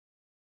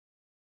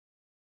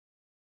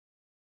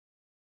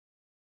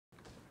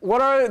What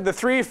are the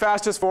 3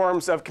 fastest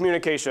forms of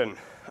communication?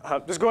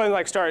 Just go ahead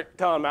and start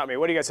telling them at me.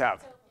 What do you guys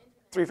have?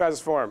 3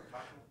 fastest form.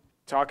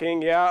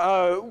 Talking,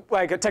 yeah.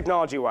 Like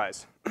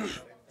technology-wise.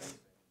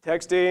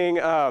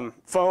 Texting,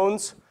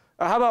 phones.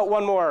 How about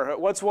one more?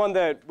 What's one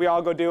that we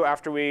all go do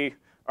after we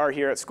are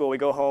here at school? We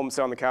go home,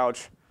 sit on the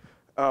couch.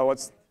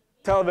 What's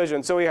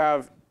television? So we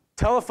have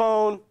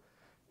telephone,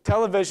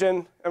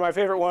 television, and my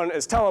favorite one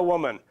is tell a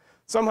woman.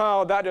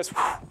 Somehow that just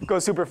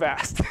goes super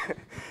fast.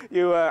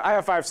 I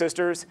have 5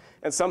 sisters,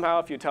 and somehow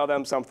if you tell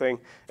them something,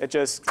 it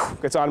just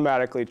gets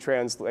automatically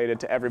translated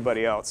to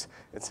everybody else.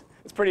 It's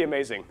pretty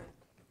amazing.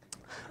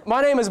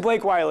 My name is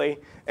Blake Wiley,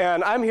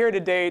 and I'm here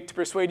today to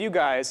persuade you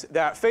guys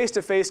that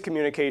face-to-face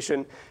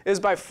communication is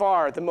by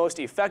far the most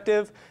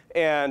effective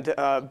and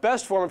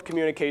best form of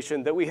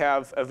communication that we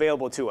have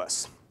available to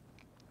us.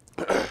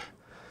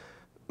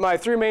 My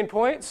 3 main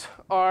points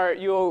are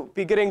you'll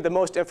be getting the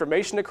most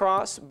information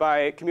across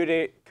by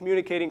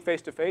communicating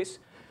face-to-face.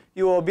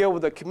 You will be able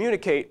to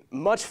communicate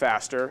much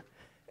faster.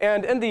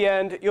 And in the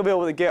end, you'll be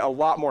able to get a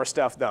lot more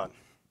stuff done.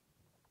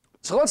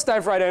 So let's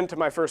dive right into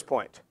my first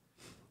point.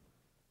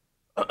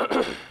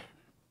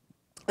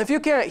 If you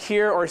can't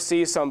hear or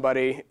see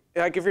somebody,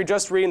 like if you're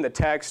just reading the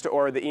text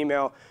or the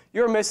email,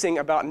 you're missing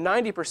about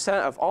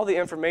 90% of all the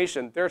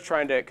information they're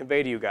trying to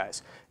convey to you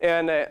guys.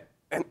 And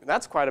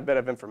that's quite a bit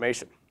of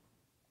information.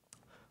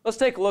 Let's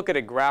take a look at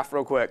a graph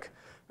real quick,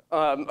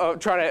 trying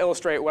to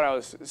illustrate what I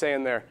was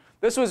saying there.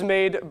 This was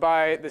made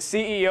by the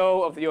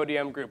CEO of the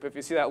ODM group. If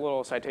you see that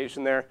little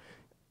citation there,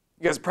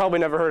 you guys probably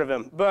never heard of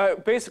him.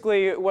 But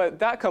basically what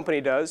that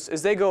company does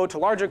is they go to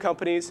larger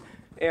companies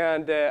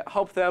and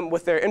help them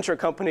with their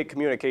intra-company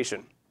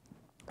communication.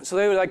 So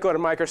they would go to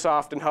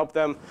Microsoft and help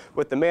them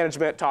with the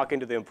management talking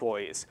to the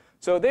employees.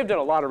 So they've done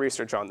a lot of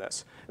research on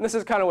this. And this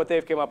is kind of what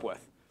they've came up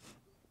with.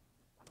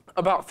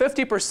 About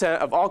 50%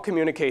 of all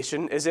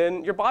communication is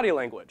in your body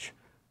language.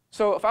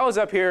 So if I was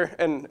up here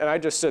and I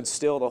just stood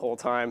still the whole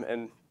time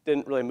and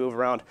didn't really move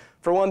around,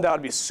 for one, that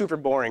would be super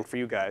boring for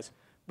you guys.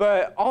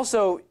 But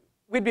also,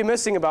 we'd be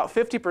missing about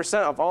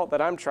 50% of all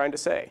that I'm trying to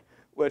say,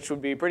 which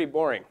would be pretty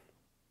boring.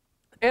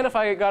 And if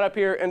I got up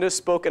here and just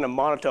spoke in a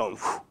monotone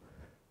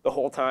the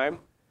whole time,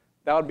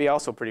 that would be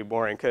also pretty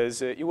boring,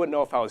 because you wouldn't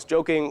know if I was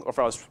joking or if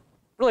I was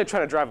really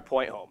trying to drive a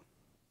point home.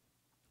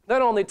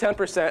 Then only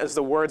 10% is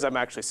the words I'm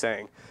actually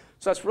saying.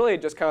 So that's really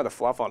just kind of the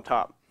fluff on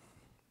top.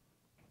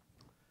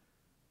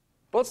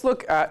 But let's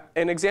look at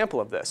an example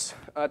of this,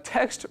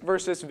 text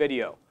versus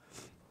video.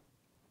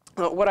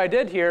 What I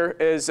did here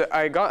is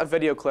I got a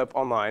video clip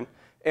online,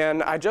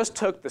 and I just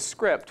took the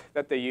script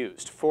that they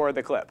used for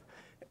the clip.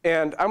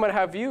 And I'm going to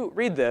have you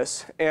read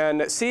this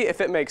and see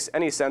if it makes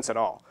any sense at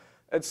all.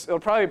 It'll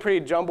probably be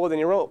pretty jumbled, and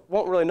you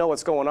won't really know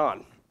what's going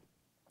on.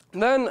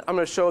 And then I'm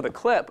going to show the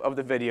clip of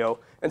the video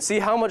and see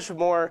how much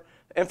more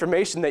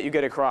information that you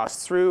get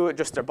across through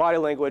just their body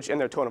language and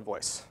their tone of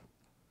voice.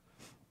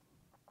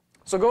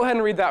 So go ahead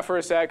and read that for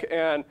a sec,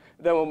 and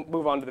then we'll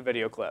move on to the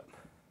video clip.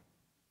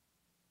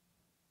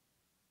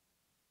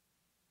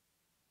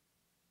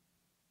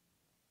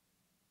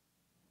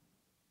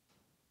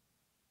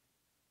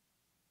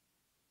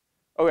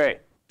 OK,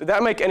 did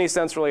that make any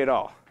sense really at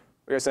all? What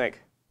do you guys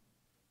think?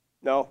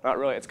 No, not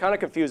really. It's kind of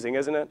confusing,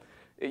 isn't it?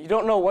 You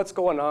don't know what's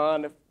going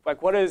on.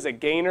 Like, what is a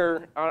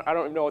gainer? I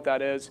don't even know what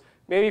that is.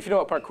 Maybe if you know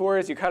what parkour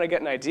is, you kind of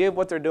get an idea of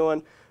what they're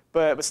doing.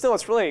 But still,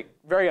 it's really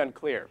very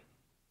unclear.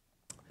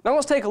 Now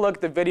let's take a look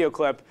at the video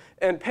clip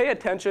and pay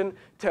attention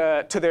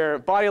to their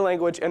body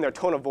language and their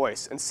tone of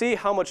voice and see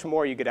how much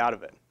more you get out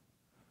of it.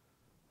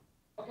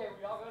 OK,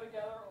 we all go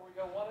together, or we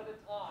go one at a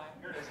time.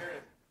 Here it is, here it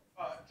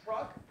is.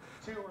 Truck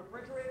to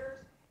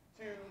refrigerators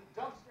to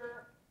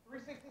dumpster,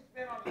 360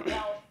 spin on the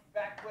couch,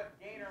 backflip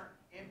gainer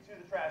into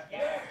the trash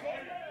can.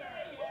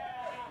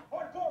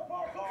 Parkour,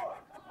 parkour!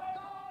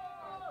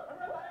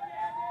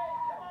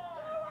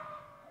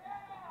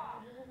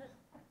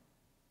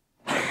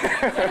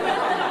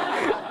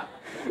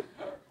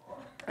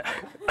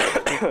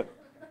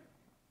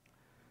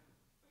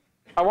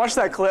 I watched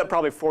that clip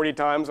probably 40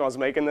 times when I was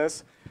making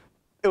this.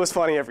 It was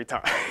funny every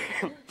time.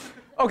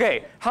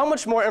 OK, how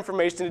much more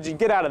information did you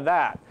get out of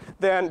that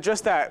than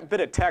just that bit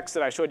of text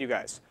that I showed you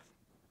guys?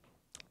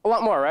 A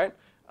lot more, right?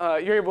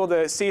 You're able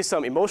to see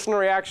some emotional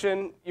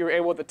reaction. You were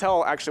able to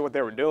tell actually what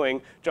they were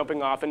doing,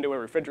 jumping off into a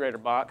refrigerator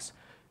box.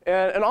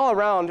 And all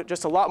around,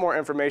 just a lot more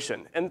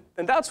information. And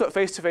that's what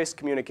face-to-face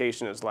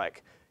communication is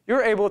like.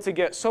 You're able to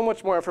get so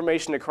much more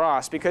information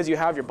across because you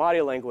have your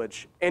body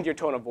language and your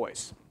tone of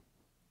voice.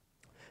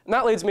 And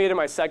that leads me to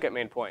my second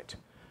main point,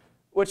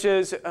 which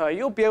is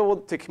you'll be able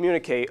to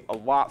communicate a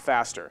lot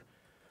faster.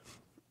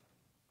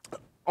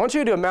 I want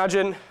you to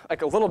imagine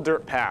like a little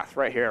dirt path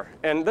right here.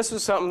 And this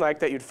is something like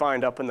that you'd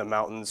find up in the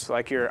mountains.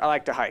 Like I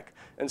like to hike.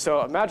 And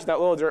so imagine that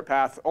little dirt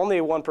path, only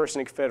one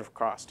person can fit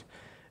across.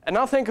 And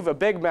now think of a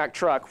Big Mac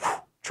truck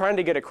trying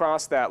to get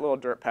across that little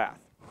dirt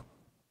path.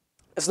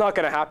 It's not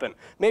going to happen.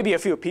 Maybe a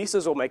few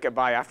pieces will make it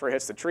by after it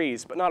hits the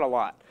trees, but not a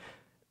lot.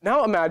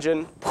 Now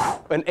imagine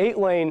an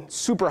 8-lane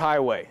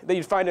superhighway that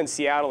you'd find in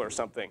Seattle or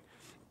something.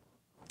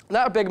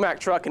 That Big Mac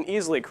truck can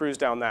easily cruise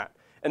down that.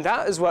 And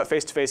that is what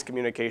face-to-face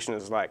communication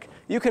is like.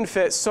 You can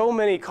fit so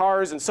many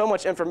cars and so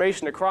much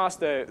information across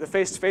the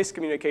face-to-face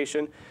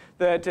communication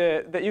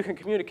that you can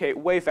communicate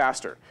way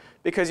faster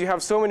because you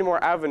have so many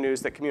more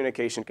avenues that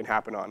communication can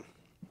happen on.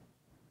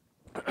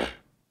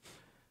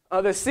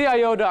 The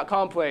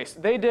CIO.com place,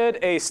 they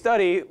did a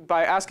study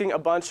by asking a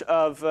bunch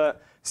of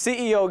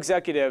CEO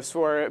executives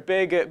for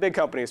big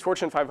companies,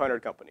 Fortune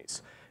 500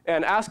 companies,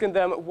 and asking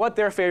them what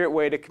their favorite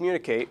way to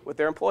communicate with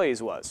their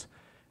employees was.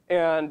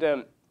 And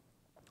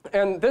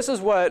this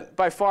is what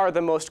by far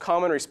the most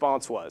common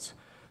response was.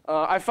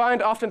 I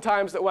find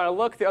oftentimes that when I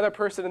look the other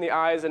person in the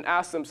eyes and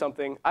ask them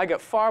something, I get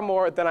far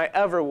more than I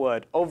ever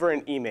would over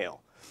an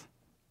email.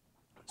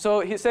 So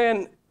he's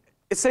saying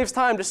it saves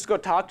time just to go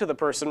talk to the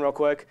person real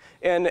quick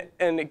and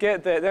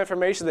get the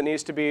information that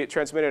needs to be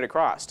transmitted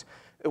across,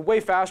 way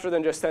faster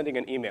than just sending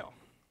an email.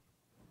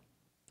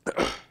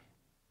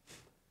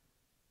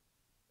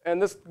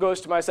 And this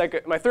goes to my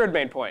third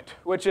main point,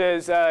 which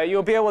is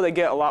you'll be able to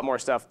get a lot more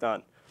stuff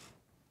done.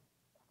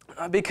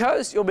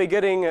 Because you'll be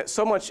getting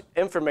so much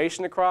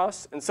information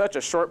across in such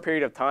a short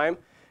period of time,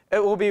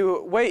 it will be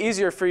way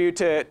easier for you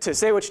to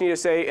say what you need to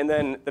say and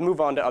then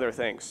move on to other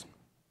things.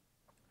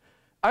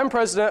 I'm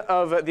president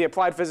of the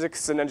Applied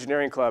Physics and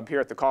Engineering Club here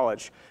at the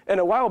college. And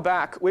a while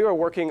back, we were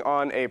working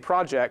on a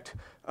project,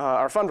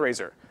 our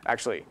fundraiser,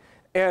 actually.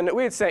 And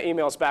we had sent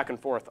emails back and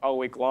forth all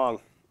week long.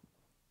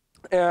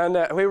 And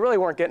we really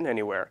weren't getting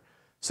anywhere.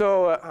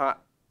 So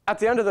at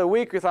the end of the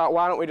week, we thought,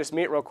 why don't we just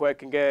meet real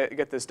quick and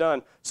get this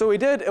done? So we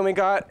did, and we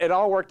got it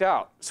all worked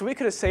out. So we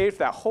could have saved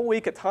that whole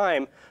week of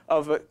time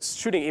of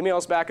shooting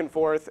emails back and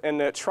forth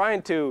and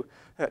trying to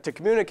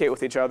communicate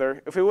with each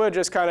other if we would have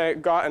just kind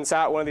of got and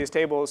sat at one of these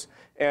tables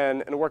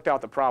and worked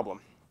out the problem.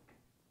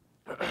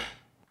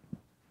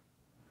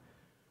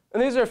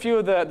 And these are a few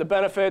of the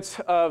benefits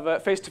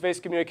of face-to-face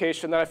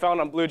communication that I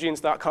found on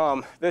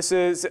bluejeans.com. This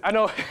is, I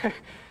know,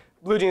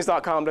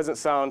 bluejeans.com doesn't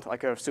sound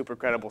like a super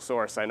credible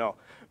source, I know.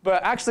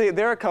 But actually,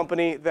 they're a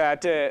company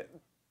that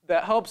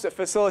helps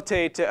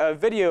facilitate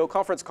video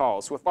conference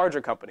calls with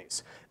larger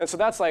companies. And so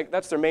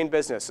that's their main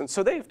business. And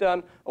so they've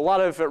done a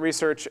lot of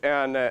research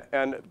and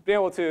been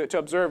able to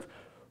observe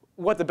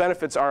what the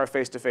benefits are of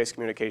face-to-face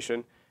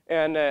communication.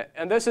 And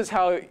this is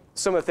how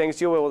some of the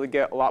things you'll be able to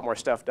get a lot more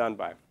stuff done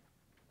by.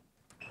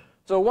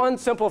 So one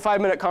simple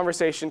 5-minute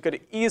conversation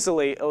could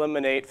easily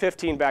eliminate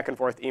 15 back and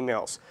forth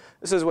emails.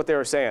 This is what they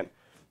were saying.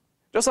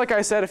 Just like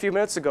I said a few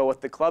minutes ago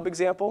with the club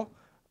example,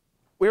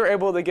 we were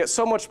able to get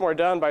so much more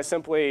done by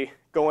simply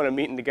going and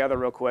meeting together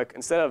real quick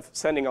instead of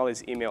sending all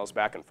these emails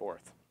back and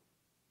forth.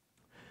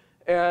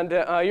 And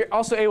you're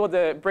also able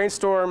to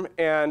brainstorm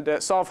and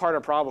solve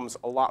harder problems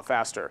a lot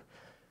faster.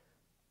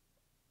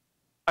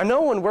 I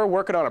know when we're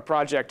working on a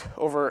project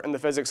over in the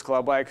physics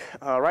club, like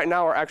right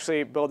now we're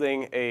actually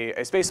building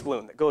a space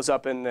balloon that goes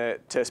up into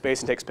space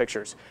and takes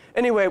pictures.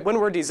 Anyway, when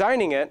we're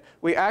designing it,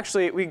 we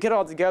get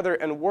all together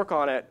and work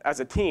on it as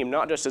a team,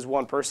 not just as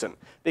one person,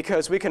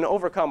 because we can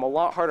overcome a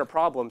lot harder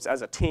problems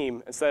as a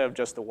team instead of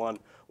just the one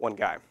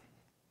guy.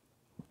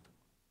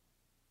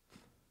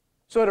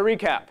 So to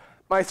recap,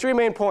 my 3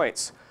 main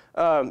points.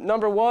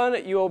 Number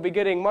 1, you will be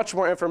getting much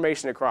more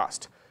information across.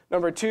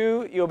 Number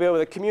 2, you'll be able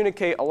to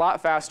communicate a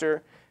lot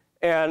faster.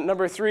 And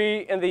number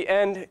 3, in the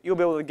end, you'll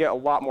be able to get a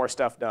lot more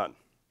stuff done.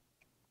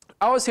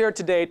 I was here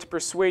today to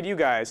persuade you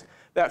guys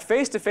that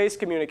face-to-face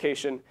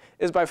communication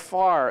is by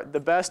far the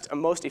best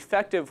and most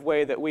effective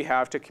way that we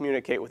have to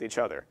communicate with each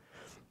other.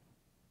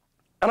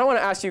 And I want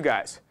to ask you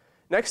guys,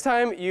 next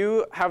time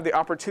you have the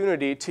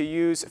opportunity to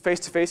use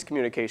face-to-face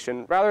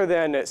communication, rather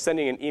than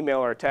sending an email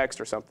or a text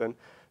or something,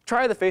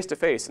 try the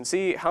face-to-face and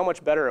see how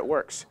much better it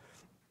works.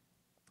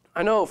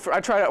 I know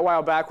I tried it a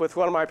while back with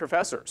one of my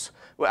professors,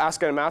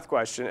 asking a math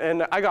question,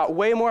 and I got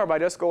way more by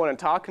just going and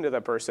talking to the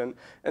person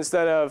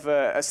instead of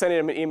sending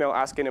him an email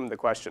asking him the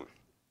question.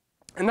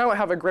 And now I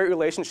have a great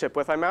relationship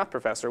with my math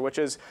professor, which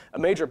is a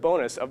major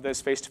bonus of this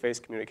face-to-face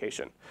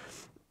communication.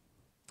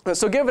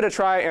 So give it a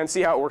try and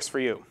see how it works for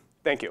you.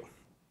 Thank you.